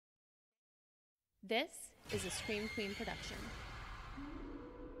This is a Scream Queen production.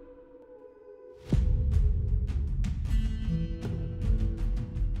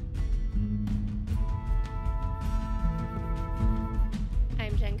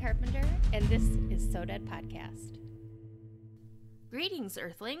 I'm Jenn Carpenter, and this is So Dead Podcast. Greetings,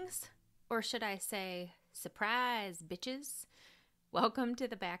 Earthlings, or should I say, surprise, bitches. Welcome to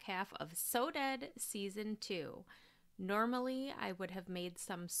the back half of So Dead Season 2. Normally, I would have made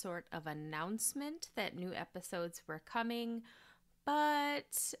some sort of announcement that new episodes were coming,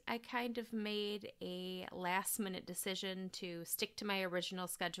 but I kind of made a last-minute decision to stick to my original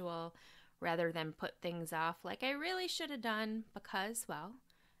schedule rather than put things off like I really should have done because, well,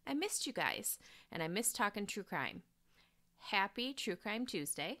 I missed you guys, and I missed talking true crime. Happy True Crime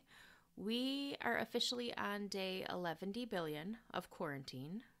Tuesday. We are officially on day 11 billion of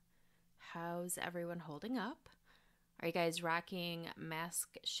quarantine. How's everyone holding up? Are you guys rocking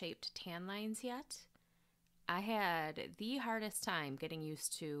mask-shaped tan lines yet? I had the hardest time getting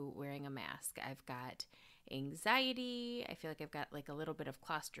used to wearing a mask. I've got anxiety. I feel like I've got like a little bit of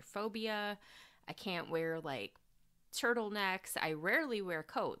claustrophobia. I can't wear like turtlenecks. I rarely wear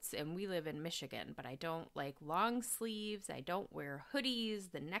coats, and we live in Michigan, but I don't like long sleeves. I don't wear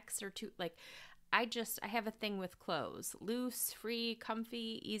hoodies. The necks are too, like, I have a thing with clothes. Loose, free,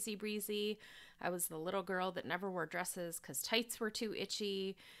 comfy, easy breezy. I was the little girl that never wore dresses because tights were too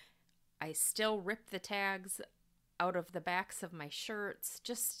itchy. I still rip the tags out of the backs of my shirts.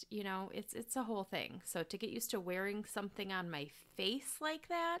 Just, it's a whole thing. So to get used to wearing something on my face like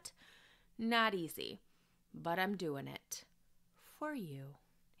that, not easy. But I'm doing it. For you.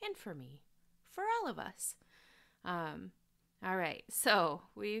 And for me. For all of us. All right, so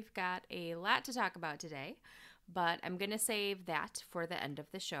we've got a lot to talk about today, but I'm going to save that for the end of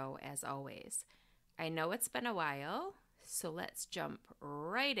the show, as always. I know it's been a while, so let's jump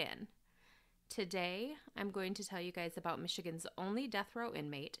right in. Today, I'm going to tell you guys about Michigan's only death row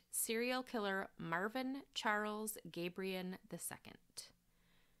inmate, serial killer Marvin Charles Gabrion II.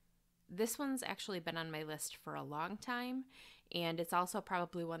 This one's actually been on my list for a long time, and it's also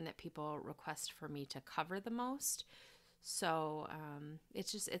probably one that people request for me to cover the most. So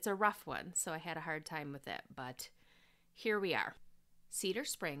it's a rough one, so I had a hard time with it, but here we are. Cedar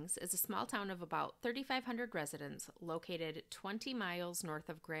Springs is a small town of about 3,500 residents located 20 miles north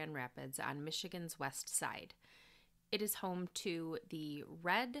of Grand Rapids on Michigan's west side. It is home to the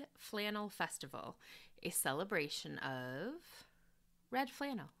Red Flannel Festival, a celebration of red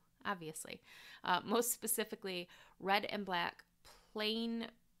flannel, obviously. Most specifically, red and black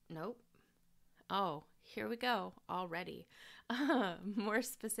here we go already. More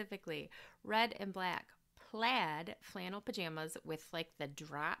specifically, red and black plaid flannel pajamas with like the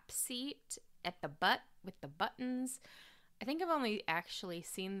drop seat at the butt with the buttons. I think I've only actually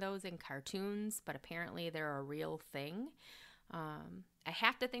seen those in cartoons, but apparently they're a real thing. I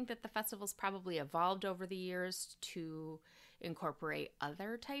have to think that the festival's probably evolved over the years to incorporate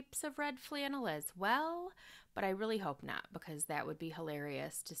other types of red flannel as well, but I really hope not, because that would be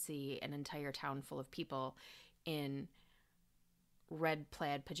hilarious to see an entire town full of people in red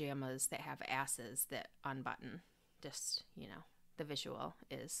plaid pajamas that have asses that unbutton. Just, the visual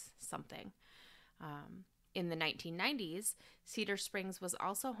is something. In the 1990s, Cedar Springs was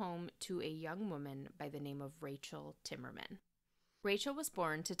also home to a young woman by the name of Rachel Timmerman. Rachel was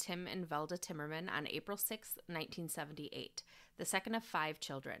born to Tim and Velda Timmerman on April 6, 1978, the second of 5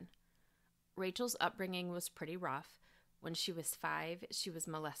 children. Rachel's upbringing was pretty rough. When she was 5, she was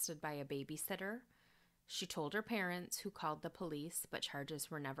molested by a babysitter. She told her parents, who called the police, but charges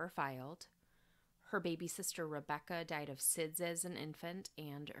were never filed. Her baby sister Rebecca died of SIDS as an infant,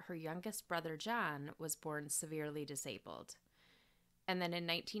 and her youngest brother John was born severely disabled. And then in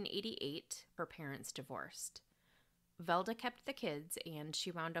 1988, her parents divorced. Velda kept the kids, and she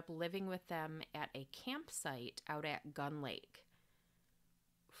wound up living with them at a campsite out at Gun Lake.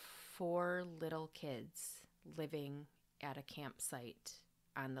 4 little kids living at a campsite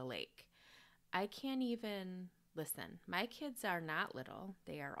on the lake. I can't even listen. My kids are not little.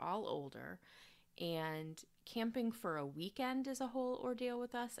 They are all older. And camping for a weekend is a whole ordeal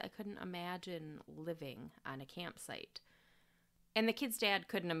with us. I couldn't imagine living on a campsite. And the kid's dad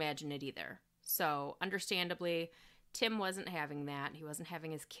couldn't imagine it either. So, understandably, Tim wasn't having that. He wasn't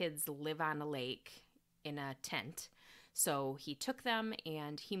having his kids live on a lake in a tent. So he took them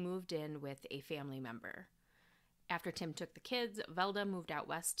and he moved in with a family member. After Tim took the kids, Velda moved out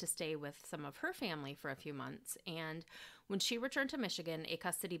west to stay with some of her family for a few months. And when she returned to Michigan, a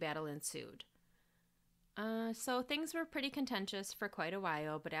custody battle ensued. So things were pretty contentious for quite a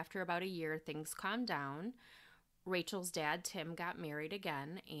while, but after about a year, things calmed down. Rachel's dad, Tim, got married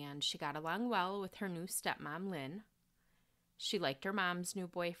again, and she got along well with her new stepmom, Lynn. She liked her mom's new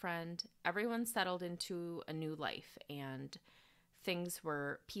boyfriend. Everyone settled into a new life, and things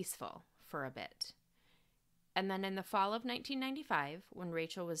were peaceful for a bit. And then in the fall of 1995, when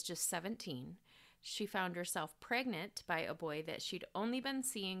Rachel was just 17, she found herself pregnant by a boy that she'd only been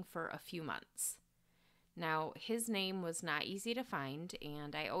seeing for a few months. Now, his name was not easy to find,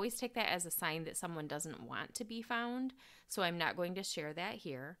 and I always take that as a sign that someone doesn't want to be found, so I'm not going to share that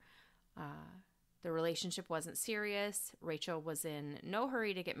here. The relationship wasn't serious. Rachel was in no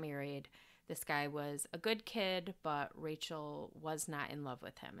hurry to get married. This guy was a good kid, but Rachel was not in love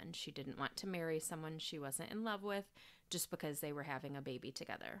with him, and she didn't want to marry someone she wasn't in love with just because they were having a baby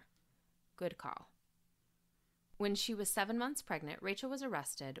together. Good call. When she was 7 months pregnant, Rachel was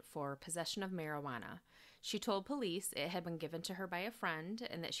arrested for possession of marijuana. She told police it had been given to her by a friend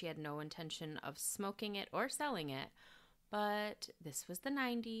and that she had no intention of smoking it or selling it, but this was the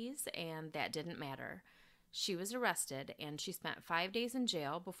 90s and that didn't matter. She was arrested and she spent 5 days in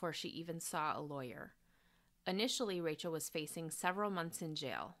jail before she even saw a lawyer. Initially, Rachel was facing several months in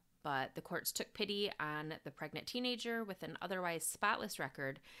jail, but the courts took pity on the pregnant teenager with an otherwise spotless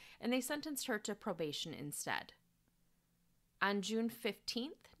record, and they sentenced her to probation instead. On June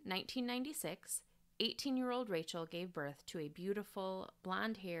 15th, 1996, 18-year-old Rachel gave birth to a beautiful,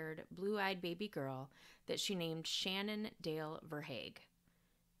 blonde-haired, blue-eyed baby girl that she named Shannon Dale Verhaeg.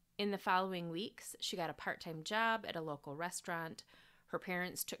 In the following weeks, she got a part-time job at a local restaurant. Her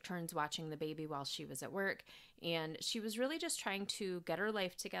parents took turns watching the baby while she was at work, and she was really just trying to get her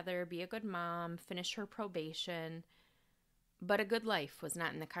life together, be a good mom, finish her probation. But a good life was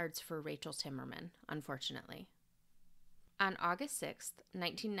not in the cards for Rachel Timmerman, unfortunately. On August 6th,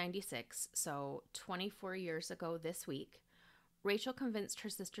 1996, so 24 years ago this week, Rachel convinced her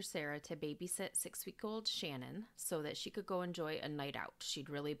sister Sarah to babysit 6-week-old Shannon so that she could go enjoy a night out. She'd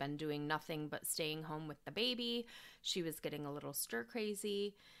really been doing nothing but staying home with the baby. She was getting a little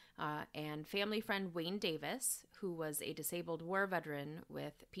stir-crazy. And family friend Wayne Davis, who was a disabled war veteran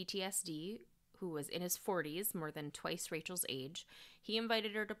with PTSD, who was in his 40s, more than twice Rachel's age, he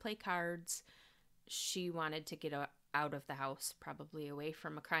invited her to play cards. She wanted to get out of the house, probably away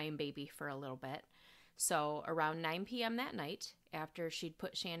from a crying baby for a little bit. So around 9 p.m. that night, after she'd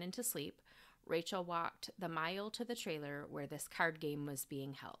put Shannon to sleep, Rachel walked the mile to the trailer where this card game was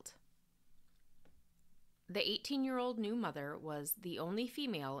being held. The 18-year-old new mother was the only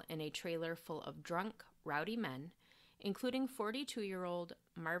female in a trailer full of drunk, rowdy men, including 42-year-old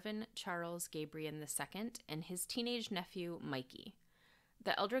Marvin Charles Gabrion II and his teenage nephew, Mikey.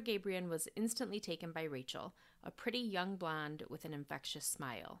 The elder Gabrion was instantly taken by Rachel, a pretty young blonde with an infectious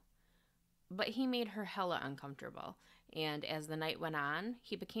smile. But he made her hella uncomfortable, and as the night went on,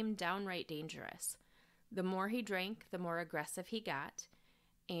 he became downright dangerous. The more he drank, the more aggressive he got,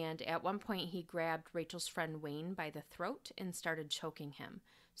 and at one point he grabbed Rachel's friend Wayne by the throat and started choking him.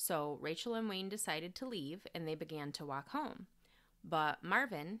 So Rachel and Wayne decided to leave, and they began to walk home. But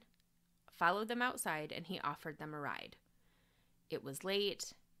Marvin followed them outside, and he offered them a ride. It was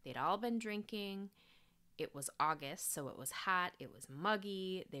late, they'd all been drinking. It was August, so it was hot, it was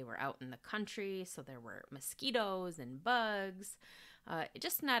muggy, they were out in the country, so there were mosquitoes and bugs.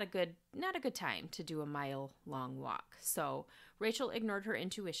 Just not a good time to do a mile-long walk. So Rachel ignored her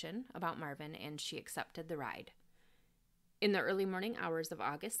intuition about Marvin, and she accepted the ride. In the early morning hours of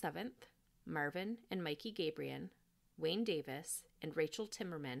August 7th, Marvin and Mikey Gabrion, Wayne Davis, and Rachel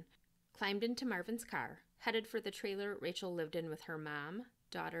Timmerman climbed into Marvin's car, headed for the trailer Rachel lived in with her mom,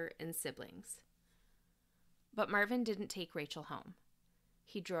 daughter, and siblings. But Marvin didn't take Rachel home.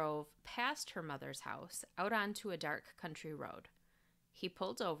 He drove past her mother's house out onto a dark country road. He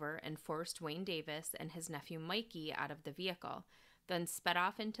pulled over and forced Wayne Davis and his nephew Mikey out of the vehicle, then sped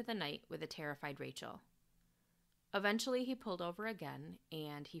off into the night with a terrified Rachel. Eventually he pulled over again,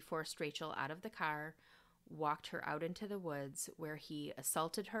 and he forced Rachel out of the car, walked her out into the woods where he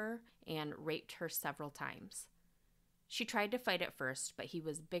assaulted her and raped her several times. She tried to fight at first, but he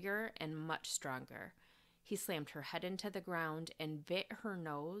was bigger and much stronger. He slammed her head into the ground and bit her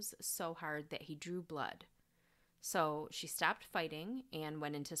nose so hard that he drew blood. So she stopped fighting and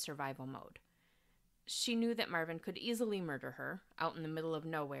went into survival mode. She knew that Marvin could easily murder her out in the middle of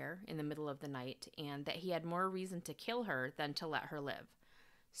nowhere in the middle of the night, and that he had more reason to kill her than to let her live.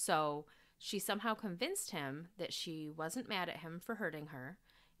 So she somehow convinced him that she wasn't mad at him for hurting her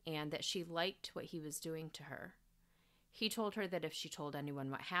and that she liked what he was doing to her. He told her that if she told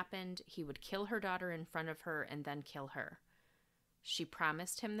anyone what happened, he would kill her daughter in front of her and then kill her. She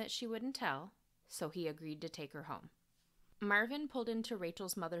promised him that she wouldn't tell, so he agreed to take her home. Marvin pulled into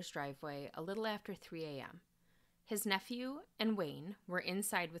Rachel's mother's driveway a little after 3 a.m. His nephew and Wayne were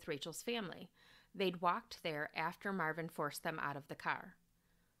inside with Rachel's family. They'd walked there after Marvin forced them out of the car.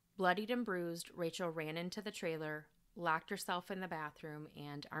 Bloodied and bruised, Rachel ran into the trailer, locked herself in the bathroom,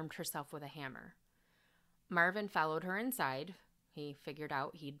 and armed herself with a hammer. Marvin followed her inside. He figured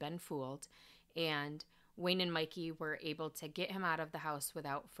out he'd been fooled, and Wayne and Mikey were able to get him out of the house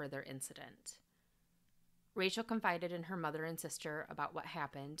without further incident. Rachel confided in her mother and sister about what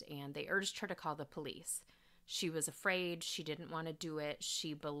happened, and they urged her to call the police. She was afraid. She didn't want to do it.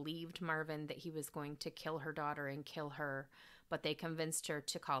 She believed Marvin that he was going to kill her daughter and kill her, but they convinced her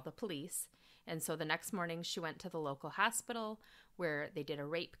to call the police. And so the next morning she went to the local hospital where they did a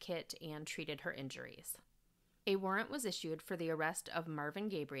rape kit and treated her injuries. A warrant was issued for the arrest of Marvin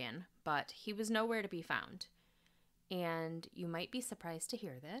Gabrion, but he was nowhere to be found. And you might be surprised to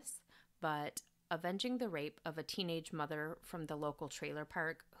hear this, but avenging the rape of a teenage mother from the local trailer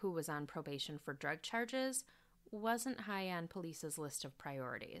park who was on probation for drug charges wasn't high on police's list of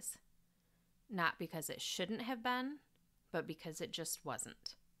priorities. Not because it shouldn't have been, but because it just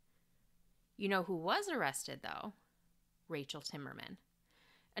wasn't. You know who was arrested, though? Rachel Timmerman.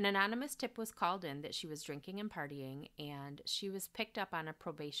 An anonymous tip was called in that she was drinking and partying, and she was picked up on a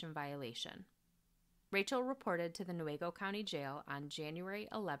probation violation. Rachel reported to the Newaygo County Jail on January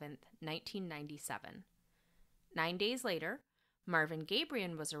 11, 1997. 9 days later, Marvin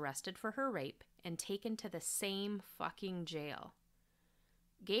Gabrion was arrested for her rape and taken to the same fucking jail.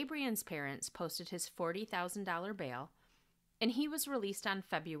 Gabrion's parents posted his $40,000 bail, and he was released on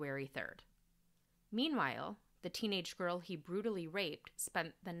February 3rd. Meanwhile, the teenage girl he brutally raped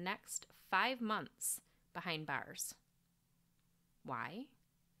spent the next 5 months behind bars. Why?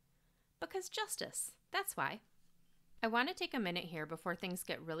 Because justice. That's why. I want to take a minute here before things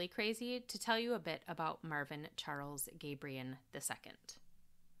get really crazy to tell you a bit about Marvin Charles Gabrion II.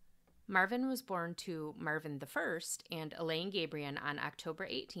 Marvin was born to Marvin I and Elaine Gabrion on October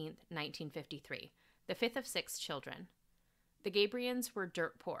 18, 1953, the fifth of 6 children. The Gabrions were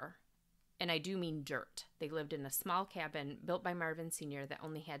dirt poor. And I do mean dirt. They lived in a small cabin built by Marvin Sr. that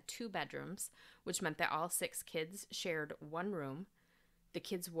only had 2 bedrooms, which meant that all 6 kids shared one room. The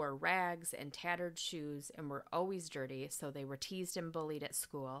kids wore rags and tattered shoes and were always dirty, so they were teased and bullied at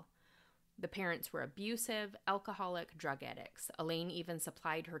school. The parents were abusive, alcoholic, drug addicts. Elaine even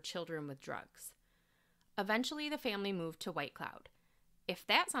supplied her children with drugs. Eventually, the family moved to White Cloud. If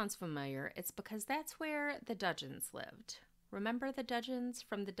that sounds familiar, it's because that's where the Dudgeons lived. Remember the Dudgeons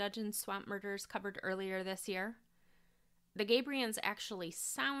from the Dudgeon swamp murders covered earlier this year? The Gabrions actually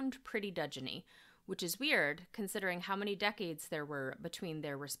sound pretty Dudgeon-y, which is weird considering how many decades there were between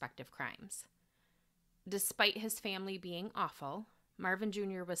their respective crimes. Despite his family being awful, Marvin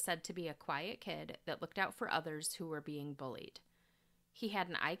Jr. was said to be a quiet kid that looked out for others who were being bullied. He had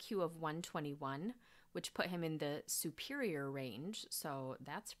an IQ of 121, which put him in the superior range, so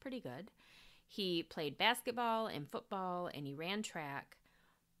that's pretty good. He played basketball and football, and he ran track,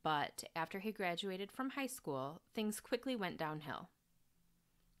 but after he graduated from high school, things quickly went downhill.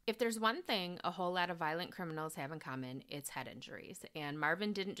 If there's one thing a whole lot of violent criminals have in common, it's head injuries, and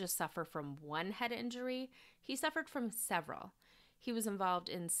Marvin didn't just suffer from one head injury, he suffered from several. He was involved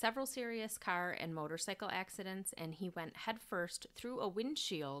in several serious car and motorcycle accidents, and he went headfirst through a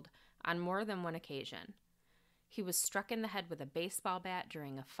windshield on more than one occasion. He was struck in the head with a baseball bat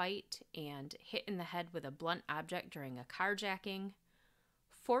during a fight and hit in the head with a blunt object during a carjacking.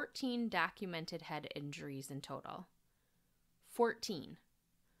 14 documented head injuries in total. 14.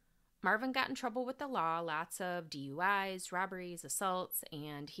 Marvin got in trouble with the law, lots of DUIs, robberies, assaults,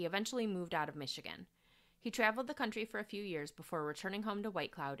 and he eventually moved out of Michigan. He traveled the country for a few years before returning home to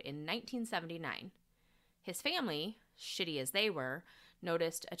White Cloud in 1979. His family, shitty as they were,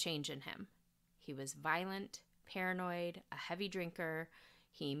 noticed a change in him. He was violent, paranoid, a heavy drinker.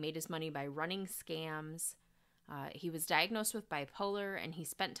 He made his money by running scams. He was diagnosed with bipolar, and he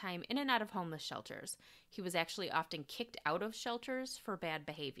spent time in and out of homeless shelters. He was actually often kicked out of shelters for bad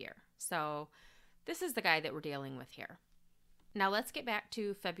behavior. So this is the guy that we're dealing with here. Now let's get back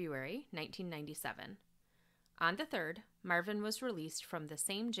to February 1997. On the 3rd, Marvin was released from the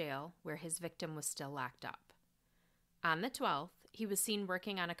same jail where his victim was still locked up. On the 12th, he was seen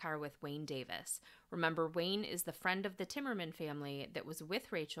working on a car with Wayne Davis. Remember, Wayne is the friend of the Timmerman family that was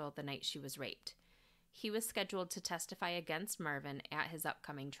with Rachel the night she was raped. He was scheduled to testify against Marvin at his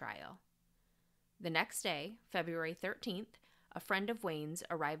upcoming trial. The next day, February 13th, a friend of Wayne's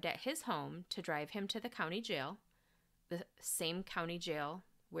arrived at his home to drive him to the county jail, the same county jail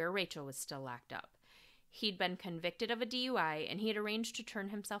where Rachel was still locked up. He'd been convicted of a DUI, and he had arranged to turn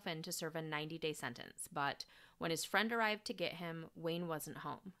himself in to serve a 90-day sentence, but when his friend arrived to get him, Wayne wasn't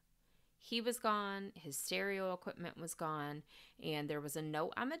home. He was gone, his stereo equipment was gone, and there was a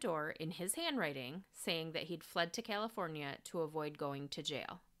note on the door in his handwriting saying that he'd fled to California to avoid going to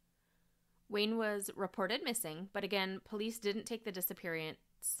jail. Wayne was reported missing, but again, police didn't take the disappearance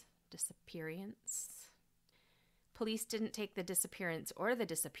or the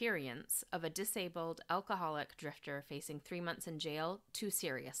disappearance of a disabled alcoholic drifter facing 3 months in jail too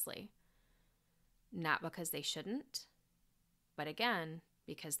seriously. Not because they shouldn't, but again,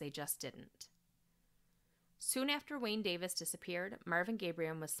 because they just didn't. Soon after Wayne Davis disappeared, Marvin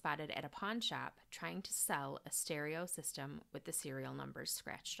Gabrion was spotted at a pawn shop trying to sell a stereo system with the serial numbers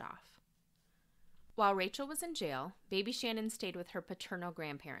scratched off. While Rachel was in jail, baby Shannon stayed with her paternal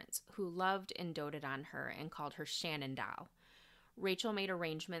grandparents, who loved and doted on her and called her Shannon Doll. Rachel made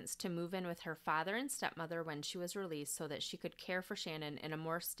arrangements to move in with her father and stepmother when she was released so that she could care for Shannon in a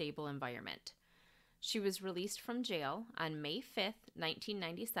more stable environment. She was released from jail on May 5th,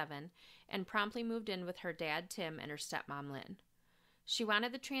 1997, and promptly moved in with her dad, Tim, and her stepmom, Lynn. She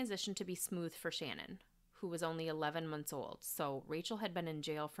wanted the transition to be smooth for Shannon, who was only 11 months old, so Rachel had been in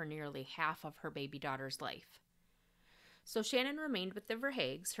jail for nearly half of her baby daughter's life. So Shannon remained with the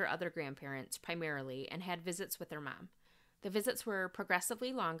Verhaeghes, her other grandparents, primarily, and had visits with her mom. The visits were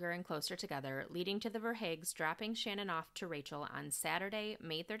progressively longer and closer together, leading to the Verhaeghes dropping Shannon off to Rachel on Saturday,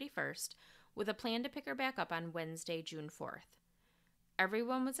 May 31st, with a plan to pick her back up on Wednesday, June 4th.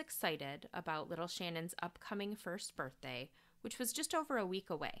 Everyone was excited about little Shannon's upcoming first birthday, which was just over a week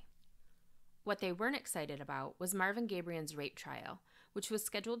away. What they weren't excited about was Marvin Gabrion's rape trial, which was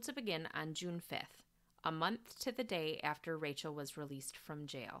scheduled to begin on June 5th, a month to the day after Rachel was released from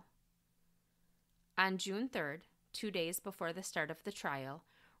jail. On June 3rd, 2 days before the start of the trial,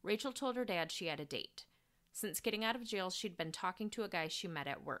 Rachel told her dad she had a date. Since getting out of jail, she'd been talking to a guy she met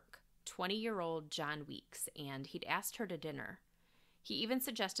at work, 20-year-old John Weeks, and he'd asked her to dinner. He even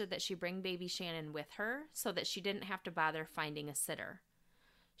suggested that she bring baby Shannon with her so that she didn't have to bother finding a sitter.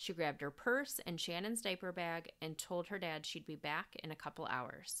 She grabbed her purse and Shannon's diaper bag and told her dad she'd be back in a couple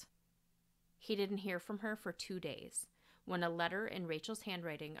hours. He didn't hear from her for 2 days when a letter in Rachel's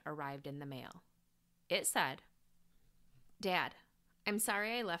handwriting arrived in the mail. It said, "Dad, I'm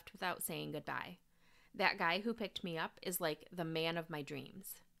sorry I left without saying goodbye. That guy who picked me up is like the man of my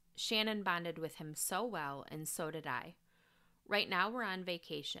dreams. Shannon bonded with him so well, and so did I. Right now we're on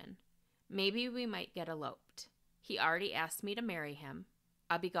vacation. Maybe we might get eloped. He already asked me to marry him.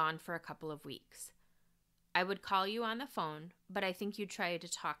 I'll be gone for a couple of weeks. I would call you on the phone, but I think you'd try to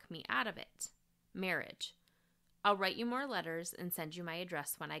talk me out of it. Marriage. I'll write you more letters and send you my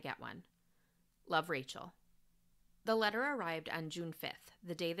address when I get one. Love, Rachel." The letter arrived on June 5th,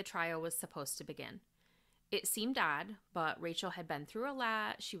 the day the trial was supposed to begin. It seemed odd, but Rachel had been through a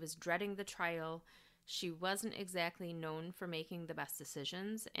lot. She was dreading the trial. She wasn't exactly known for making the best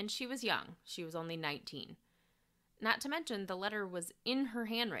decisions, and she was young. She was only 19. Not to mention, the letter was in her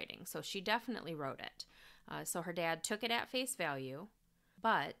handwriting, so she definitely wrote it. So her dad took it at face value,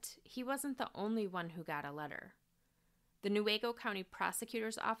 but he wasn't the only one who got a letter. The Newaygo County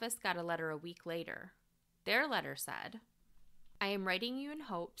Prosecutor's Office got a letter a week later. Their letter said, "I am writing you in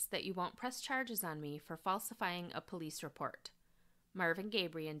hopes that you won't press charges on me for falsifying a police report. Marvin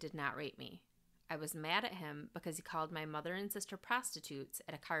Gabrion did not rape me. I was mad at him because he called my mother and sister prostitutes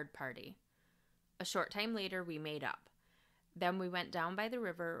at a card party. A short time later, we made up. Then we went down by the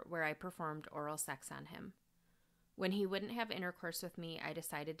river where I performed oral sex on him. When he wouldn't have intercourse with me, I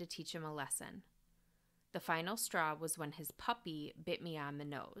decided to teach him a lesson. The final straw was when his puppy bit me on the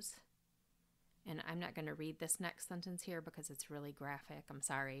nose." And I'm not going to read this next sentence here because it's really graphic. I'm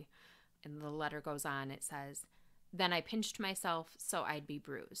sorry. And the letter goes on. It says, "Then I pinched myself so I'd be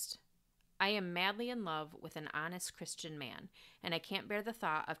bruised. I am madly in love with an honest Christian man, and I can't bear the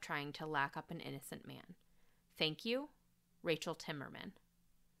thought of trying to lock up an innocent man. Thank you, Rachel Timmerman."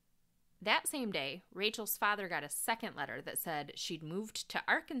 That same day, Rachel's father got a second letter that said she'd moved to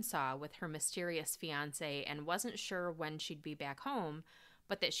Arkansas with her mysterious fiancé and wasn't sure when she'd be back home,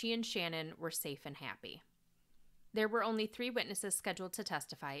 but that she and Shannon were safe and happy. There were only 3 witnesses scheduled to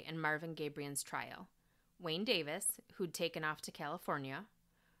testify in Marvin Gabrion's trial: Wayne Davis, who'd taken off to California,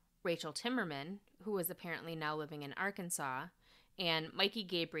 Rachel Timmerman, who was apparently now living in Arkansas, and Mikey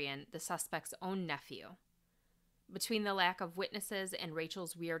Gabrion, the suspect's own nephew. Between the lack of witnesses and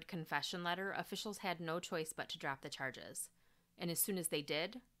Rachel's weird confession letter, officials had no choice but to drop the charges. And as soon as they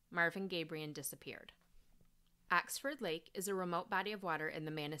did, Marvin Gabrion disappeared. Oxford Lake is a remote body of water in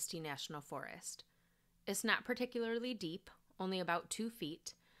the Manistee National Forest. It's not particularly deep, only about 2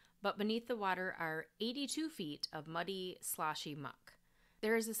 feet, but beneath the water are 82 feet of muddy, sloshy muck.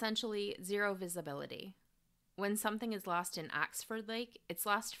 There is essentially zero visibility. When something is lost in Oxford Lake, it's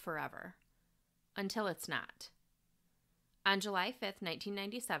lost forever. until it's not. On July 5th,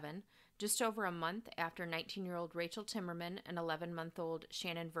 1997, just over a month after 19-year-old Rachel Timmerman and 11-month-old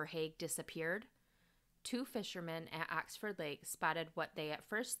Shannon Verhaeghe disappeared, two fishermen at Oxford Lake spotted what they at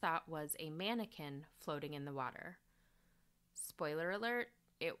first thought was a mannequin floating in the water. Spoiler alert,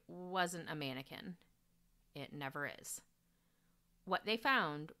 it wasn't a mannequin. It never is. What they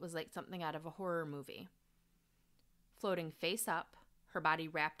found was like something out of a horror movie. Floating face up, her body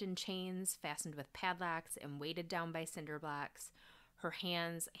wrapped in chains, fastened with padlocks, and weighted down by cinder blocks, her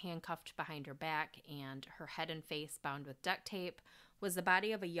hands handcuffed behind her back, and her head and face bound with duct tape, was the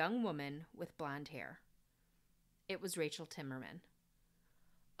body of a young woman with blonde hair. It was Rachel Timmerman.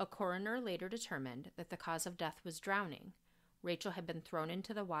 A coroner later determined that the cause of death was drowning. Rachel had been thrown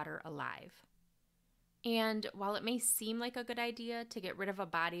into the water alive. And while it may seem like a good idea to get rid of a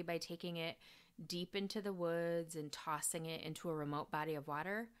body by taking it deep into the woods and tossing it into a remote body of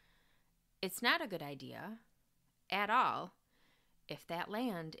water, it's not a good idea at all if that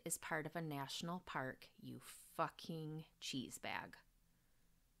land is part of a national park, you fucking cheese bag.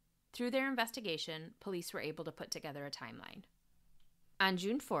 Through their investigation, police were able to put together a timeline. On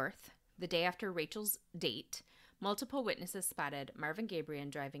June 4th, the day after Rachel's date, multiple witnesses spotted Marvin Gabrion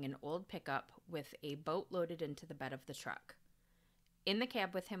driving an old pickup with a boat loaded into the bed of the truck. In the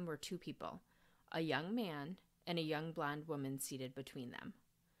cab with him were two people, a young man and a young blonde woman seated between them.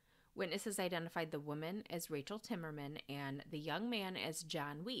 Witnesses identified the woman as Rachel Timmerman and the young man as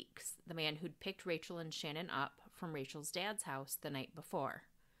John Weeks, the man who'd picked Rachel and Shannon up from Rachel's dad's house the night before.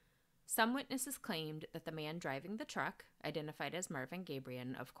 Some witnesses claimed that the man driving the truck, identified as Marvin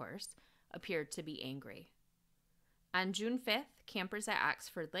Gabrion, of course, appeared to be angry. On June 5th, campers at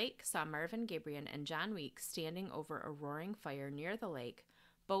Oxford Lake saw Marvin Gabrion and John Weeks standing over a roaring fire near the lake,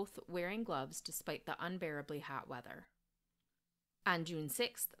 both wearing gloves despite the unbearably hot weather. On June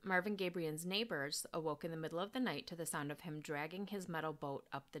 6th, Marvin Gabrion's neighbors awoke in the middle of the night to the sound of him dragging his metal boat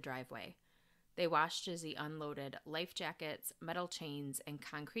up the driveway. They watched as he unloaded life jackets, metal chains, and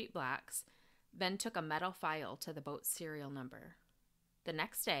concrete blocks, then took a metal file to the boat's serial number. The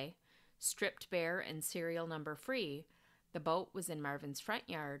next day, stripped bare and serial number free, the boat was in Marvin's front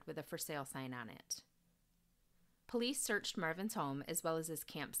yard with a for sale sign on it. Police searched Marvin's home as well as his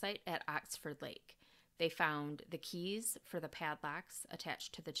campsite at Oxford Lake. They found the keys for the padlocks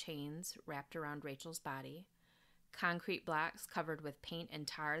attached to the chains wrapped around Rachel's body, concrete blocks covered with paint and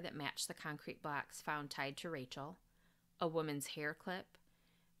tar that matched the concrete blocks found tied to Rachel, a woman's hair clip,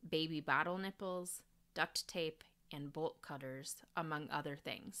 baby bottle nipples, duct tape, and bolt cutters, among other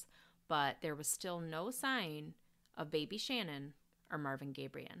things. But there was still no sign of baby Shannon or Marvin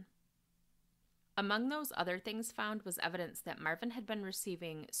Gabrion. Among those other things found was evidence that Marvin had been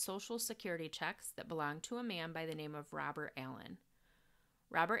receiving Social Security checks that belonged to a man by the name of Robert Allen.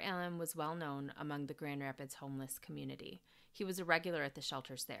 Robert Allen was well known among the Grand Rapids homeless community. He was a regular at the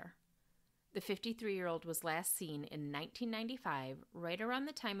shelters there. The 53-year-old was last seen in 1995, right around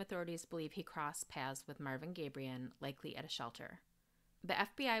the time authorities believe he crossed paths with Marvin Gabrion, likely at a shelter. The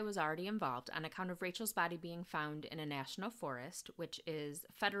FBI was already involved on account of Rachel's body being found in a national forest, which is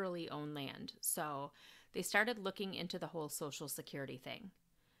federally owned land, so they started looking into the whole Social Security thing.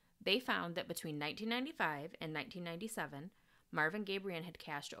 They found that between 1995 and 1997, Marvin Gabrion had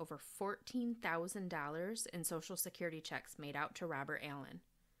cashed over $14,000 in Social Security checks made out to Robert Allen.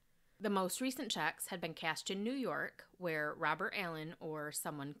 The most recent checks had been cashed in New York, where Robert Allen, or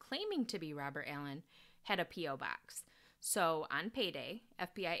someone claiming to be Robert Allen, had a P.O. box. So, on payday,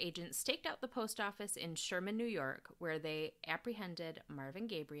 FBI agents staked out the post office in Sherman, New York, where they apprehended Marvin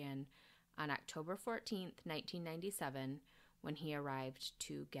Gabrion on October 14th, 1997, when he arrived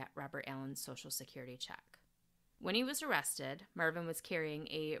to get Robert Allen's Social Security check. When he was arrested, Marvin was carrying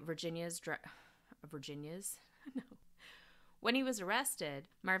a When he was arrested,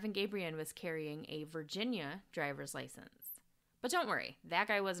 Marvin Gabrion was carrying a Virginia driver's license. But don't worry, that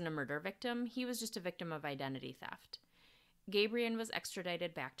guy wasn't a murder victim. He was just a victim of identity theft. Gabrion was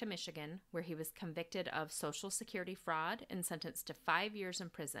extradited back to Michigan, where he was convicted of Social Security fraud and sentenced to 5 years in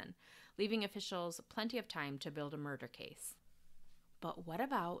prison, leaving officials plenty of time to build a murder case. But what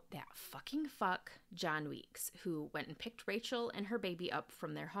about that fucking fuck, John Weeks, who went and picked Rachel and her baby up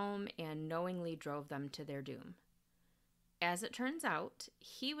from their home and knowingly drove them to their doom? As it turns out,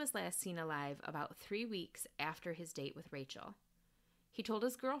 he was last seen alive about 3 weeks after his date with Rachel. He told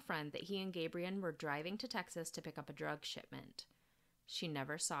his girlfriend that he and Gabrion were driving to Texas to pick up a drug shipment. She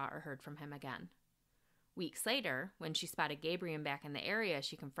never saw or heard from him again. Weeks later, when she spotted Gabrion back in the area,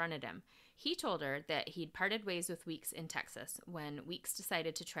 she confronted him. He told her that he'd parted ways with Weeks in Texas when Weeks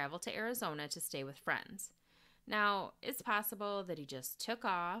decided to travel to Arizona to stay with friends. Now, it's possible that he just took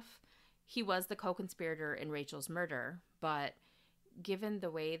off. He was the co-conspirator in Rachel's murder, but given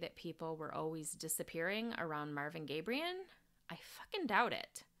the way that people were always disappearing around Marvin Gabrion, I fucking doubt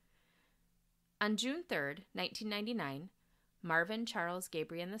it. On June 3rd, 1999, Marvin Charles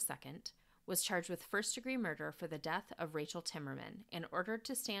Gabrion II was charged with first-degree murder for the death of Rachel Timmerman and ordered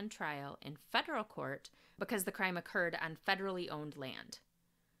to stand trial in federal court because the crime occurred on federally owned land.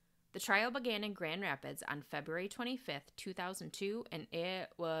 The trial began in Grand Rapids on February 25th, 2002, and it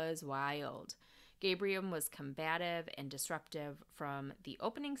was wild. Gabrion was combative and disruptive from the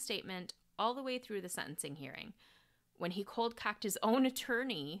opening statement all the way through the sentencing hearing, when he cold-cocked his own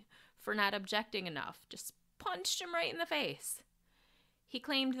attorney for not objecting enough, just punched him right in the face. He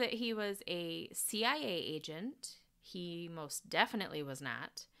claimed that he was a CIA agent. He most definitely was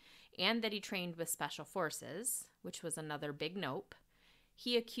not. And that he trained with special forces, which was another big nope.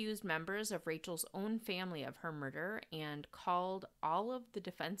 He accused members of Rachel's own family of her murder and called all of the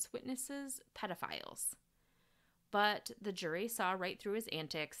defense witnesses pedophiles. But the jury saw right through his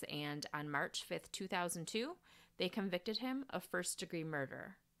antics, and on March 5th, 2002, they convicted him of first-degree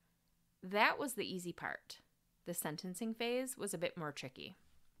murder. That was the easy part. The sentencing phase was a bit more tricky.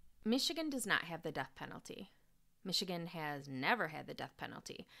 Michigan does not have the death penalty. Michigan has never had the death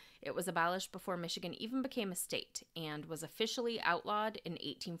penalty. It was abolished before Michigan even became a state and was officially outlawed in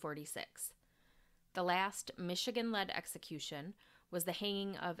 1846. The last Michigan-led execution was the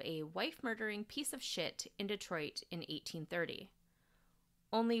hanging of a wife-murdering piece of shit in Detroit in 1830.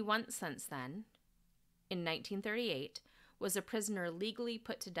 Only once since then, in 1938, was a prisoner legally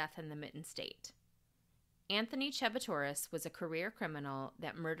put to death in the Mitten State. Anthony Chebatoris was a career criminal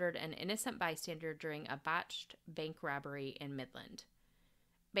that murdered an innocent bystander during a botched bank robbery in Midland.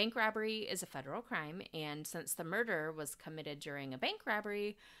 Bank robbery is a federal crime, and since the murder was committed during a bank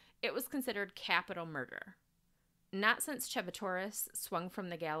robbery, it was considered capital murder. Not since Chebatoris swung from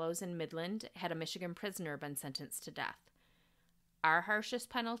the gallows in Midland had a Michigan prisoner been sentenced to death. Our harshest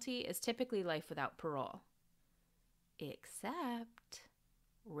penalty is typically life without parole. Except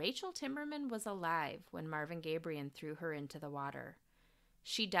Rachel Timmerman was alive when Marvin Gabrion threw her into the water.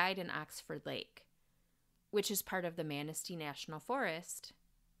 She died in Oxford Lake, which is part of the Manistee National Forest,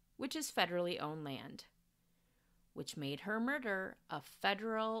 which is federally owned land, which made her murder a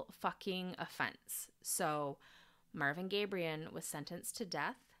federal fucking offense. So Marvin Gabrion was sentenced to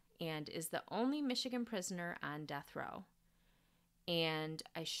death and is the only Michigan prisoner on death row. And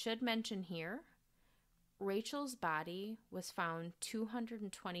I should mention here, Rachel's body was found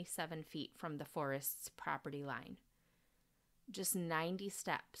 227 feet from the forest's property line, just 90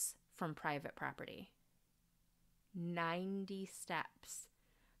 steps from private property. 90 steps.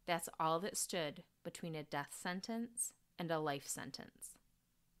 That's all that stood between a death sentence and a life sentence.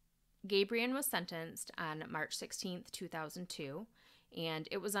 Gabrion was sentenced on March 16, 2002, and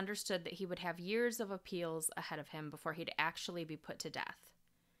it was understood that he would have years of appeals ahead of him before he'd actually be put to death.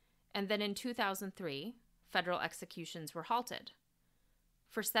 And then in 2003, federal executions were halted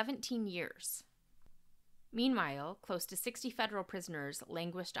for 17 years. Meanwhile, close to 60 federal prisoners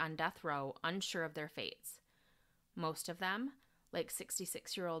languished on death row, unsure of their fates. Most of them, like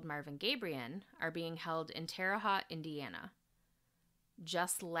 66-year-old Marvin Gabrion, are being held in Terre Haute, Indiana.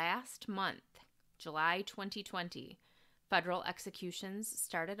 Just last month, July 2020, federal executions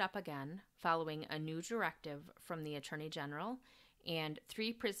started up again following a new directive from the Attorney General, and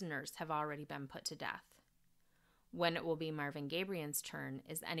 3 prisoners have already been put to death. When it will be Marvin Gabrion's turn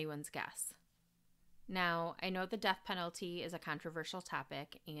is anyone's guess. Now, I know the death penalty is a controversial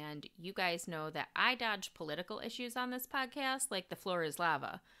topic, and you guys know that I dodge political issues on this podcast like the floor is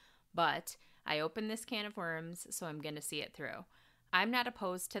lava, but I opened this can of worms, so I'm going to see it through. I'm not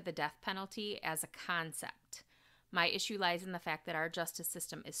opposed to the death penalty as a concept. My issue lies in the fact that our justice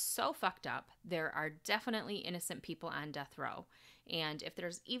system is so fucked up, there are definitely innocent people on death row, and if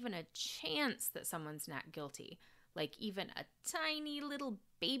there's even a chance that someone's not guilty, like even a tiny little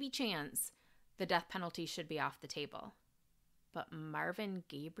baby chance, the death penalty should be off the table. But Marvin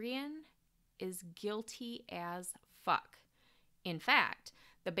Gabrion is guilty as fuck. In fact,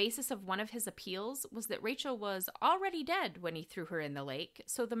 the basis of one of his appeals was that Rachel was already dead when he threw her in the lake,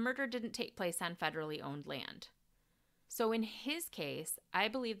 so the murder didn't take place on federally owned land. So in his case, I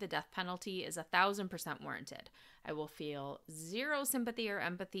believe the death penalty is 1,000% warranted. I will feel zero sympathy or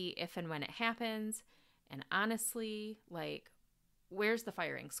empathy if and when it happens. And honestly, where's the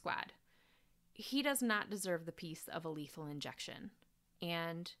firing squad? He does not deserve the piece of a lethal injection.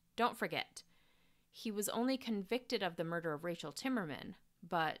 And don't forget, he was only convicted of the murder of Rachel Timmerman,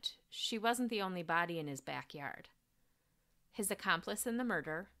 but she wasn't the only body in his backyard. His accomplice in the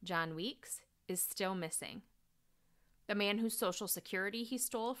murder, John Weeks, is still missing. The man whose Social Security he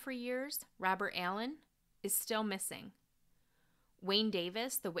stole for years, Robert Allen, is still missing. Wayne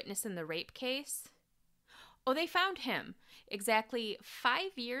Davis, the witness in the rape case, oh, they found him exactly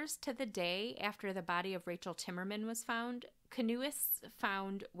 5 years to the day after the body of Rachel Timmerman was found. Canoeists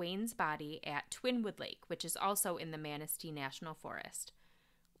found Wayne's body at Twinwood Lake, which is also in the Manistee National Forest.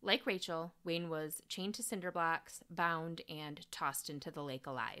 Like Rachel, Wayne was chained to cinder blocks, bound, and tossed into the lake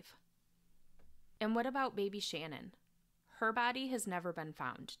alive. And what about baby Shannon? Her body has never been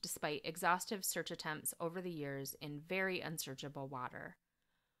found, despite exhaustive search attempts over the years in very unsearchable water.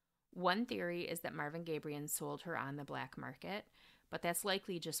 One theory is that Marvin Gabrion sold her on the black market, but that's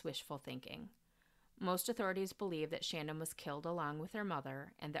likely just wishful thinking. Most authorities believe that Shannon was killed along with her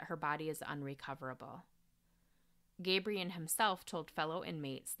mother and that her body is unrecoverable. Gabrion himself told fellow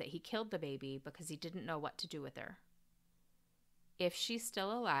inmates that he killed the baby because he didn't know what to do with her. If she's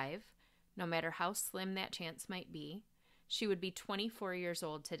still alive, no matter how slim that chance might be, she would be 24 years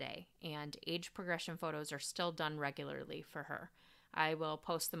old today, and age progression photos are still done regularly for her. I will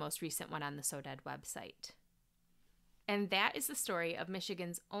post the most recent one on the So Dead website. And that is the story of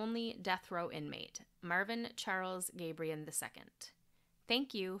Michigan's only death row inmate, Marvin Charles Gabrion II.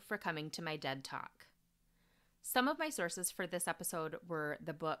 Thank you for coming to my Dead Talk. Some of my sources for this episode were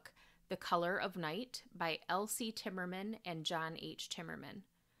the book The Color of Night by L.C. Timmerman and John H. Timmerman.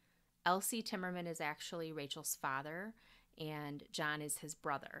 L.C. Timmerman is actually Rachel's father, and John is his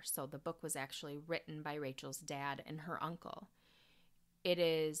brother, so the book was actually written by Rachel's dad and her uncle. It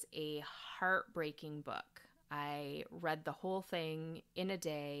is a heartbreaking book. I read the whole thing in a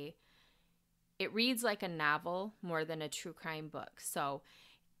day. It reads like a novel more than a true crime book, so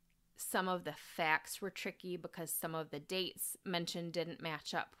some of the facts were tricky because some of the dates mentioned didn't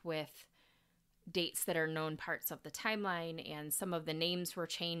match up with dates that are known parts of the timeline, and some of the names were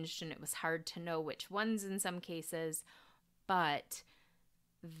changed, and it was hard to know which ones in some cases. But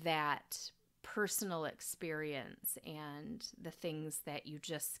that personal experience and the things that you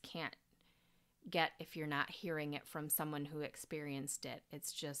just can't get if you're not hearing it from someone who experienced it,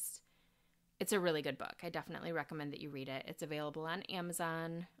 it's a really good book. I definitely recommend that you read it. It's available on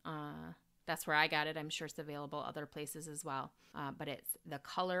Amazon. That's where I got it. I'm sure it's available other places as well. But it's The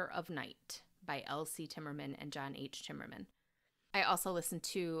Color of Night by L.C. Timmerman and John H. Timmerman. I also listened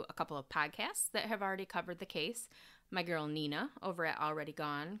to a couple of podcasts that have already covered the case. My girl Nina over at Already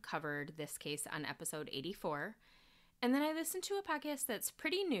Gone covered this case on episode 84. And then I listened to a podcast that's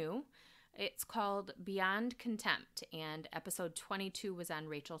pretty new. It's called Beyond Contempt, and episode 22 was on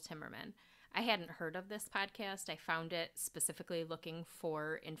Rachel Timmerman. I hadn't heard of this podcast. I found it specifically looking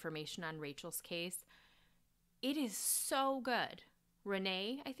for information on Rachel's case. It is so good.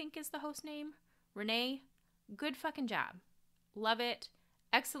 Renee, I think is the host name. Renee, good fucking job. Love it.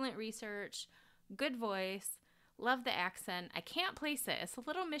 Excellent research. Good voice. Love the accent. I can't place it. It's a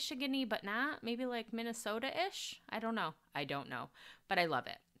little Michigan-y, but not. Maybe like Minnesota-ish. I don't know. But I love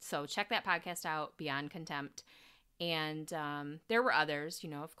it. So check that podcast out, Beyond Contempt. And there were others,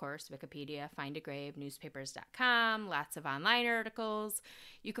 of course, Wikipedia, Find a Grave, newspapers.com, lots of online articles.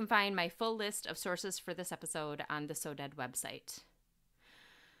 You can find my full list of sources for this episode on the So Dead website.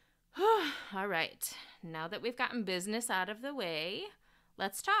 All right. Now that we've gotten business out of the way,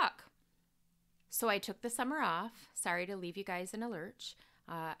 let's talk. So I took the summer off. Sorry to leave you guys in a lurch.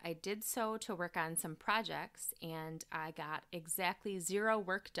 I did so to work on some projects, and I got exactly 0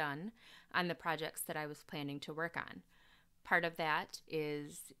 work done on the projects that I was planning to work on. Part of that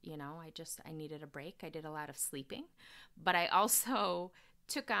is, I needed a break. I did a lot of sleeping, but I also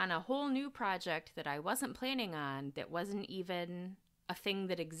took on a whole new project that I wasn't planning on, that wasn't even a thing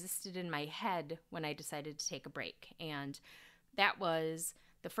that existed in my head when I decided to take a break. And that was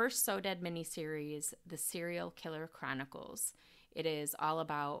the first So Dead miniseries, The Serial Killer Chronicles. It is all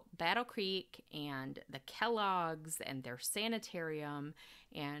about Battle Creek and the Kellogg's and their sanitarium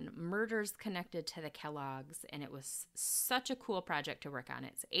and murders connected to the Kellogg's. And it was such a cool project to work on.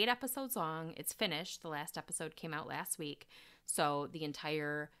 It's 8 episodes long. It's finished. The last episode came out last week. So the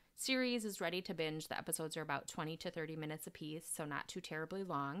entire series is ready to binge. The episodes are about 20 to 30 minutes apiece, so not too terribly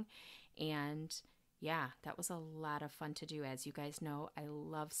long. And yeah, that was a lot of fun to do. As you guys know, I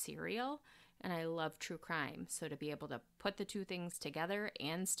love serial and I love true crime. So to be able to put the two things together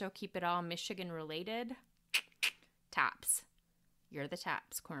and still keep it all Michigan related, tops. You're the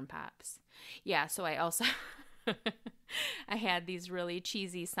tops, Corn Pops. Yeah, so I also I had these really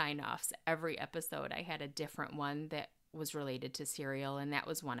cheesy sign-offs every episode. I had a different one that was related to cereal, and that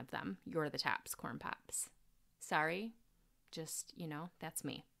was one of them. You're the tops, Corn Pops. Sorry, just, that's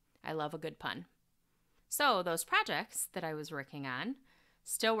me. I love a good pun. So those projects that I was working on,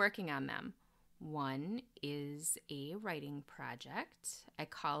 still working on them. One is a writing project. I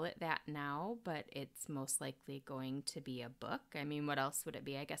call it that now, but it's most likely going to be a book. I mean, what else would it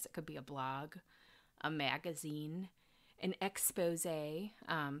be? I guess it could be a blog, a magazine, an expose.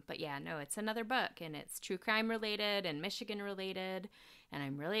 But yeah, no, it's another book, and it's true crime related and Michigan related, and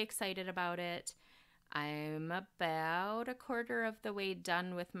I'm really excited about it. I'm about a quarter of the way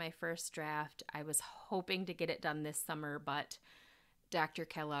done with my first draft. I was hoping to get it done this summer, but Dr.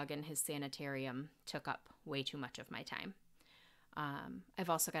 Kellogg and his sanitarium took up way too much of my time. I've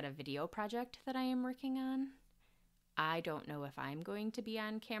also got a video project that I am working on. I don't know if I'm going to be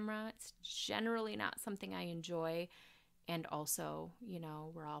on camera. It's generally not something I enjoy. And also,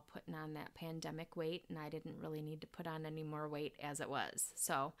 we're all putting on that pandemic weight, and I didn't really need to put on any more weight as it was.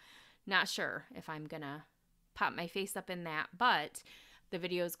 So not sure if I'm going to pop my face up in that, but the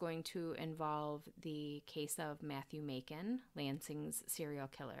video is going to involve the case of Matthew Macon, Lansing's serial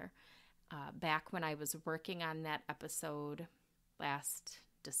killer. Back when I was working on that episode last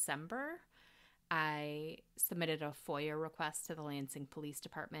December, I submitted a FOIA request to the Lansing Police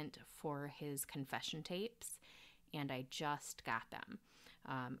Department for his confession tapes, and I just got them.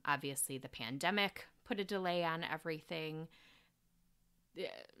 Obviously, the pandemic put a delay on everything.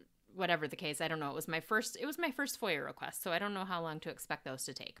 Whatever the case, I don't know. It was my first FOIA request, so I don't know how long to expect those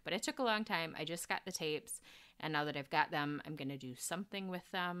to take. But it took a long time. I just got the tapes, and now that I've got them, I'm going to do something with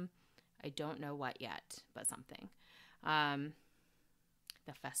them. I don't know what yet, but something. The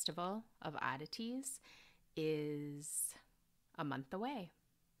Festival of Oddities is a month away.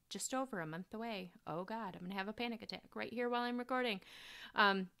 Just over a month away. Oh, God, I'm going to have a panic attack right here while I'm recording.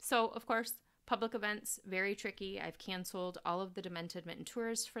 So, of course, public events, very tricky. I've canceled all of the Demented Mitten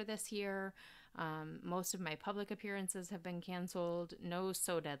tours for this year. Most of my public appearances have been canceled. No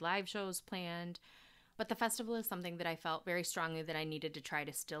So Dead live shows planned. But the festival is something that I felt very strongly that I needed to try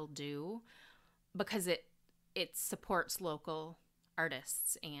to still do because it supports local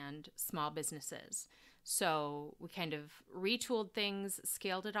artists and small businesses. So we kind of retooled things,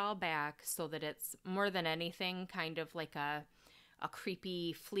 scaled it all back so that it's more than anything kind of like a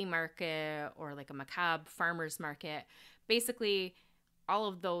creepy flea market or like a macabre farmer's market. Basically, all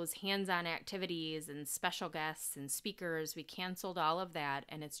of those hands-on activities and special guests and speakers, we canceled all of that,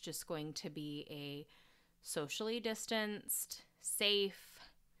 and it's just going to be a socially distanced, safe,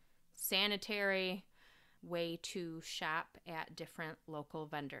 sanitary way to shop at different local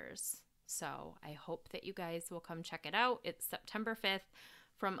vendors. So I hope that you guys will come check it out. It's September 5th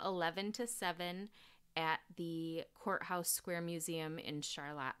from 11 to 7 at the Courthouse Square Museum in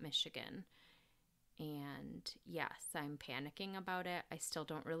Charlotte, Michigan. And yes, I'm panicking about it. I still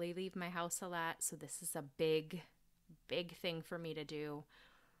don't really leave my house a lot, so this is a big, big thing for me to do.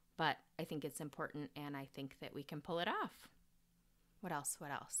 But I think it's important, and I think that we can pull it off. What else?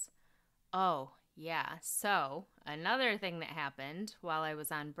 Oh, yeah. So another thing that happened while I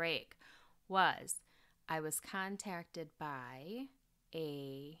was on break was I was contacted by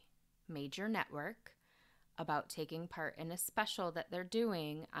a major network about taking part in a special that they're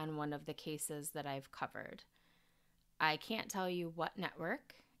doing on one of the cases that I've covered. I can't tell you what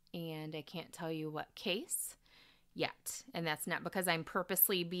network, and I can't tell you what case yet. And that's not because I'm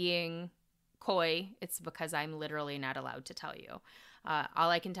purposely being coy. It's because I'm literally not allowed to tell you. All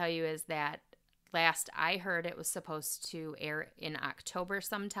I can tell you is that last I heard it was supposed to air in October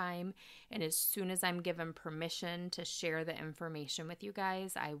sometime, and as soon as I'm given permission to share the information with you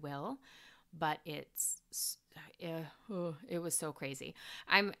guys, I will. But it was so crazy.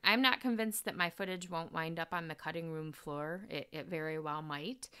 I'm not convinced that my footage won't wind up on the cutting room floor. It very well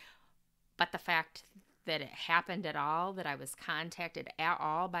might. But the fact that it happened at all, that I was contacted at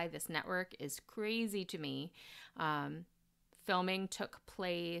all by this network is crazy to me. Filming took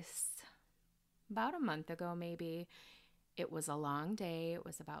place about a month ago, maybe. It was a long day. It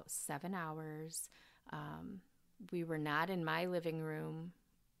was about 7 hours. We were not in my living room.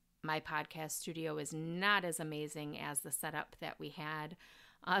 My podcast studio is not as amazing as the setup that we had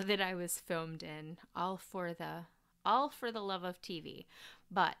that I was filmed in, all for the love of TV.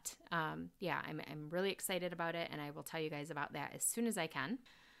 But yeah, I'm really excited about it, and I will tell you guys about that as soon as I can.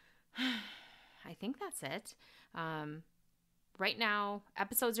 I think that's it. Right now,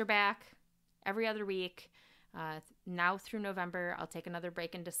 episodes are back every other week. Now through November. I'll take another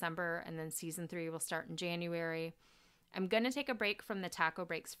break in December, and then season 3 will start in January. I'm going to take a break from the taco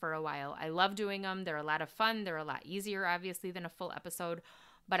breaks for a while. I love doing them. They're a lot of fun. They're a lot easier, obviously, than a full episode.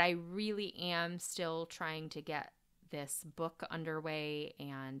 But I really am still trying to get this book underway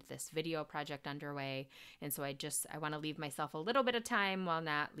and this video project underway. And so I want to leave myself a little bit of time while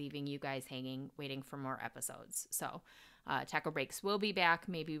not leaving you guys hanging, waiting for more episodes. So Taco Breaks will be back,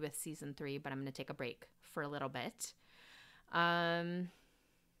 maybe with season 3, but I'm going to take a break for a little bit. I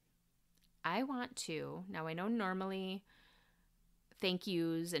want to, now I know normally thank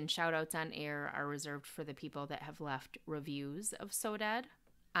yous and shout outs on air are reserved for the people that have left reviews of So Dead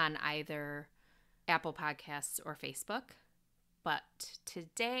on either Apple Podcasts or Facebook. But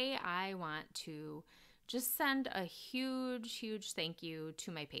today I want to just send a huge, huge thank you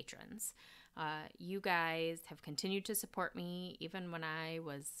to my patrons. You guys have continued to support me even when I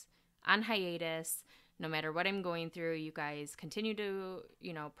was on hiatus. No matter what I'm going through, you guys continue to,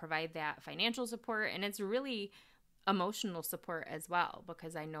 provide that financial support. And it's really emotional support as well,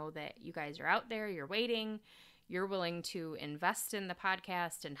 because I know that you guys are out there, you're waiting, you're willing to invest in the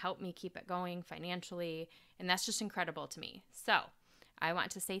podcast and help me keep it going financially. And that's just incredible to me. So I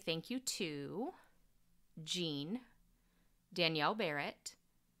want to say thank you to Jean, Danielle Barrett,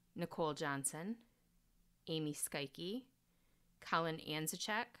 Nicole Johnson, Amy Skykey, Colin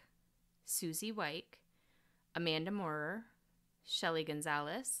Anzacek, Susie Wyke, Amanda Moorer, Shelley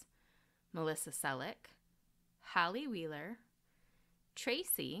Gonzalez, Melissa Selleck, Holly Wheeler,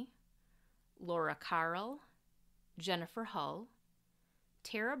 Tracy, Laura Carl, Jennifer Hull,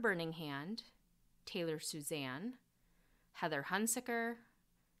 Tara Burninghand, Taylor Suzanne, Heather Hunsaker,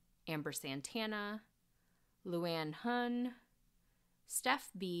 Amber Santana, Luann Hun, Steph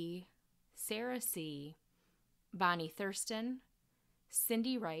B., Sarah C., Bonnie Thurston,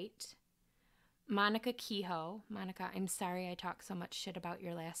 Cindy Wright, Monica Kehoe. Monica, I'm sorry I talk so much shit about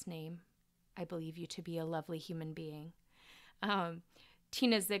your last name. I believe you to be a lovely human being.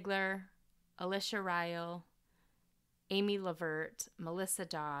 Tina Ziegler, Alicia Ryle, Amy Levert, Melissa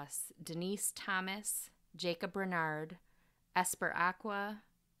Doss, Denise Thomas, Jacob Bernard, Esper Aqua,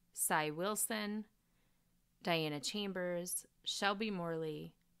 Cy Wilson, Diana Chambers, Shelby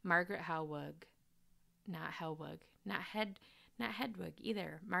Morley, Margaret Hedwig, not Hedwig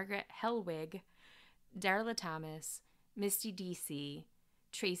either, Margaret Helwig, Darla Thomas, Misty DC,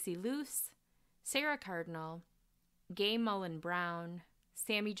 Tracy Luce, Sarah Cardinal, Gay Mullen Brown,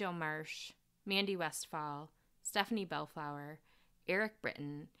 Sammy Jo Marsh, Mandy Westfall, Stephanie Bellflower, Eric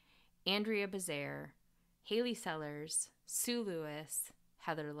Britton, Andrea Bazaire, Haley Sellers, Sue Lewis,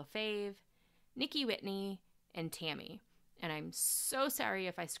 Heather LaFave, Nikki Whitney, and Tammy. And I'm so sorry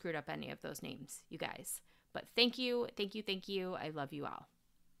if I screwed up any of those names, you guys. But thank you, thank you, thank you. I love you all.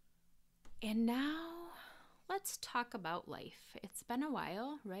 And now let's talk about life. It's been a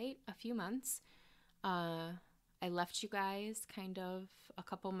while, right? A few months. I left you guys kind of a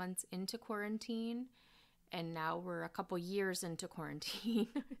couple months into quarantine, and now we're a couple years into quarantine.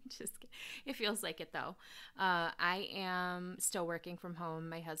 It feels like it though. I am still working from home.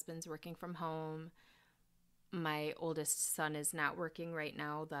 My husband's working from home. My oldest son is not working right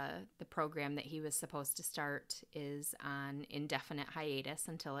now. The program that he was supposed to start is on indefinite hiatus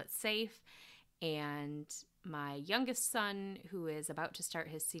until it's safe. And my youngest son, who is about to start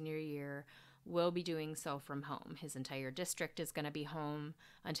his senior year, will be doing so from home. His entire district is going to be home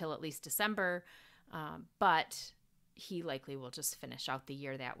until at least December, but he likely will just finish out the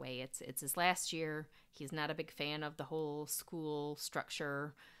year that way. It's his last year. He's not a big fan of the whole school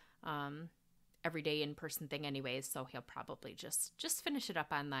structure, everyday in-person thing anyways, so he'll probably just finish it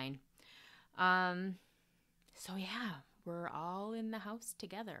up online. So yeah, we're all in the house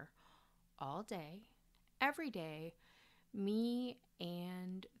together all day, every day, me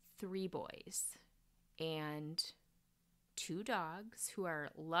and 3 boys and 2 dogs who are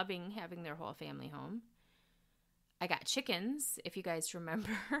loving having their whole family home. I got chickens, if you guys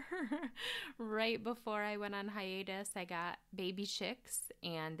remember. Right before I went on hiatus, I got baby chicks,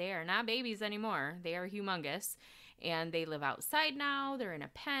 and they are not babies anymore. They are humongous, and they live outside now. They're in a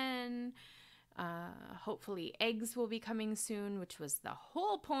pen. Hopefully eggs will be coming soon, which was the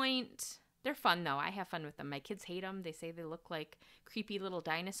whole point. They're fun, though. I have fun with them. My kids hate them. They say they look like creepy little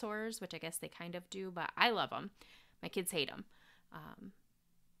dinosaurs, which I guess they kind of do, but I love them. My kids hate them.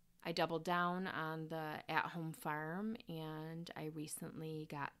 I doubled down on the at-home farm, and I recently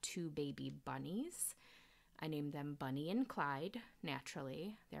got 2 baby bunnies. I named them Bunny and Clyde,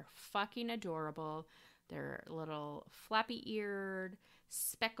 naturally. They're fucking adorable. They're little floppy-eared,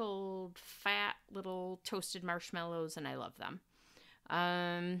 speckled, fat little toasted marshmallows, and I love them.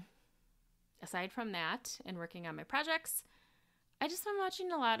 Aside from that and working on my projects, I just been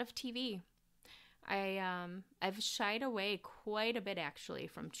watching a lot of TV. I've shied away quite a bit, actually,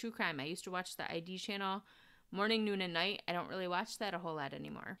 from true crime. I used to watch the ID channel morning, noon, and night. I don't really watch that a whole lot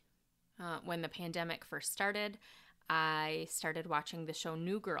anymore. When the pandemic first started, I started watching the show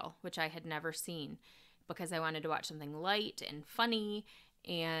New Girl, which I had never seen, because I wanted to watch something light and funny.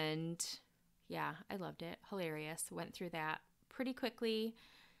 And Yeah, I loved it. Hilarious. Went through that pretty quickly.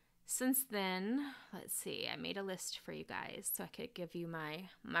 Since then, let's see, I made a list for you guys so I could give you my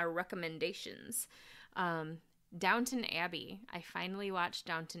recommendations. Downton Abbey. I finally watched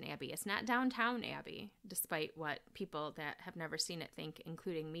Downton Abbey. It's not Downtown Abbey, despite what people that have never seen it think,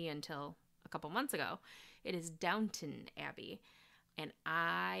 including me until a couple months ago. It is Downton Abbey. And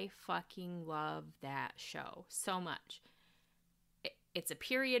I fucking love that show so much. It's a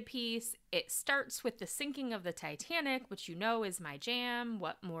period piece. It starts with the sinking of the Titanic, which you know is my jam.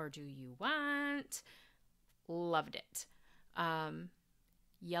 What more do you want? Loved it.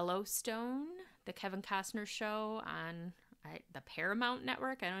 Yellowstone, the Kevin Costner show on the Paramount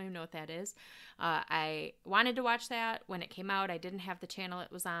Network. I don't even know what that is. I wanted to watch that when it came out. I didn't have the channel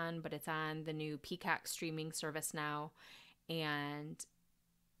it was on, but it's on the new Peacock streaming service now. And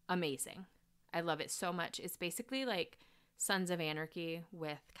amazing. I love it so much. It's basically like Sons of Anarchy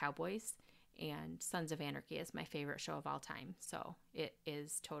with cowboys, and Sons of Anarchy is my favorite show of all time, so it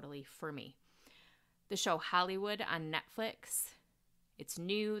is totally for me. The show Hollywood on Netflix, it's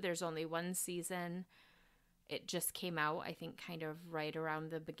new. There's only one season. It just came out, I think, kind of right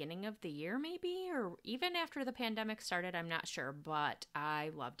around the beginning of the year, maybe, or even after the pandemic started. I'm not sure, but I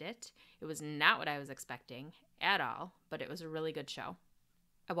loved it. It was not what I was expecting at all, but it was a really good show.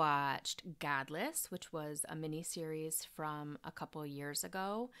 I watched Godless, which was a miniseries from a couple years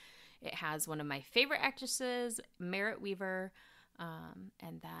ago. It has one of my favorite actresses, Merritt Weaver,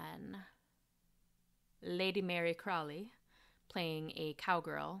 and then Lady Mary Crawley playing a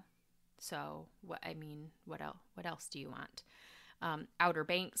cowgirl. So, what else do you want? Outer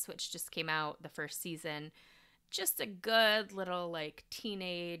Banks, which just came out, the first season. Just a good little, like,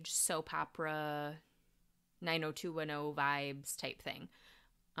 teenage soap opera, 90210 vibes type thing.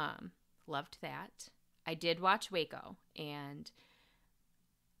 Loved that. I did watch Waco, and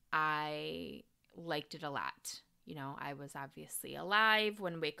I liked it a lot. You know, I was obviously alive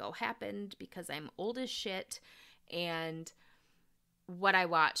when Waco happened because I'm old as shit, and what I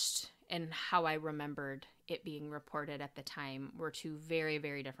watched and how I remembered it being reported at the time were two very,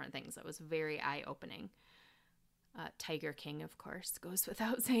 very different things. It was very eye-opening. Tiger King, of course, goes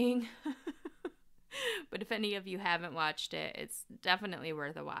without saying. But if any of you haven't watched it, it's definitely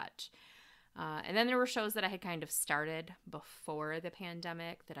worth a watch. And then there were shows that I had kind of started before the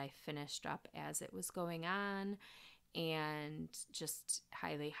pandemic that I finished up as it was going on, and just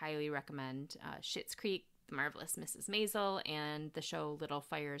highly, highly recommend Schitt's Creek, The Marvelous Mrs. Maisel, and the show Little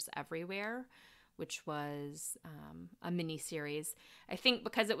Fires Everywhere, which was a mini-series. I think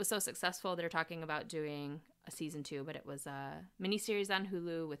because it was so successful, they're talking about doing a season 2, but it was a mini-series on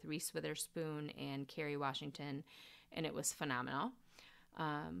Hulu with Reese Witherspoon and Kerry Washington, and it was phenomenal.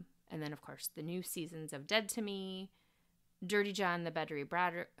 And then, of course, the new seasons of Dead to Me, Dirty John, the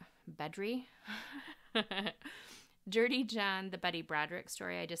Dirty John, the Betty Broderick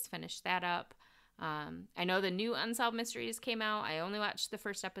story. I just finished that up. I know the new Unsolved Mysteries came out. I only watched the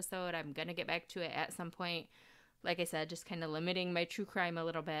first episode. I'm going to get back to it at some point. Like I said, just kind of limiting my true crime a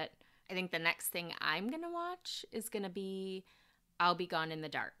little bit. I think the next thing I'm going to watch is going to be I'll Be Gone in the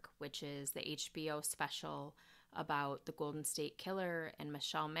Dark, which is the HBO special about the Golden State Killer and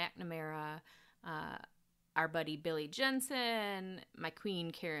Michelle McNamara, our buddy Billy Jensen, my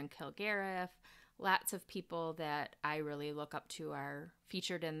queen Karen Kilgariff. Lots of people that I really look up to are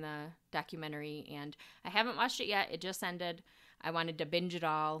featured in the documentary, and I haven't watched it yet. It just ended. I wanted to binge it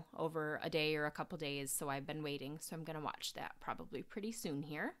all over a day or a couple days, so I've been waiting. So I'm going to watch that probably pretty soon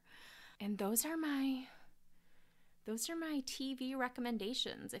here. And those are my TV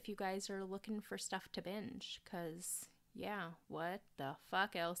recommendations if you guys are looking for stuff to binge, because, yeah, what the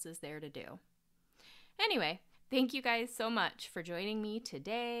fuck else is there to do? Anyway, thank you guys so much for joining me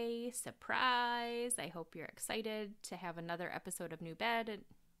today. Surprise! I hope you're excited to have another episode of New Bed.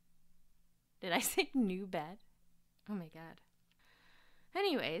 Did I say New Bed? Oh my god.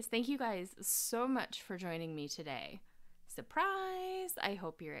 Anyways, thank you guys so much for joining me today. Surprise! I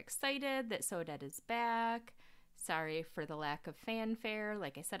hope you're excited that So Dead is back. Sorry for the lack of fanfare.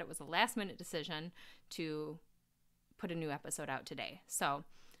 Like I said, it was a last-minute decision to put a new episode out today. So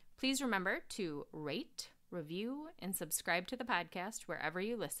please remember to rate, review, and subscribe to the podcast wherever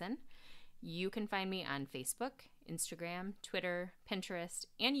you listen. You can find me on Facebook, Instagram, Twitter, Pinterest,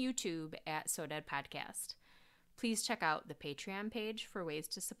 and YouTube at So Dead Podcast. Please check out the Patreon page for ways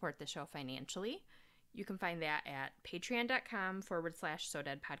to support the show financially. You can find that at patreon.com/So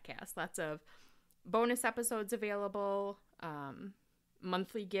Dead Podcast. Lots of bonus episodes available,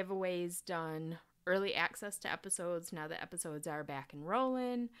 monthly giveaways done, early access to episodes now that episodes are back and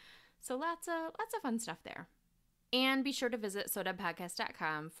rolling. So lots of fun stuff there. And be sure to visit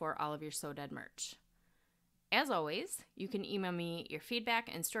sodeadpodcast.com for all of your So Dead merch. As always, you can email me your feedback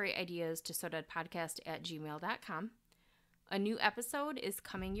and story ideas to sodeadpodcast@gmail.com. A new episode is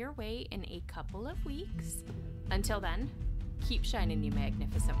coming your way in a couple of weeks. Until then, keep shining, you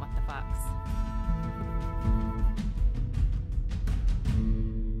magnificent what the fucks.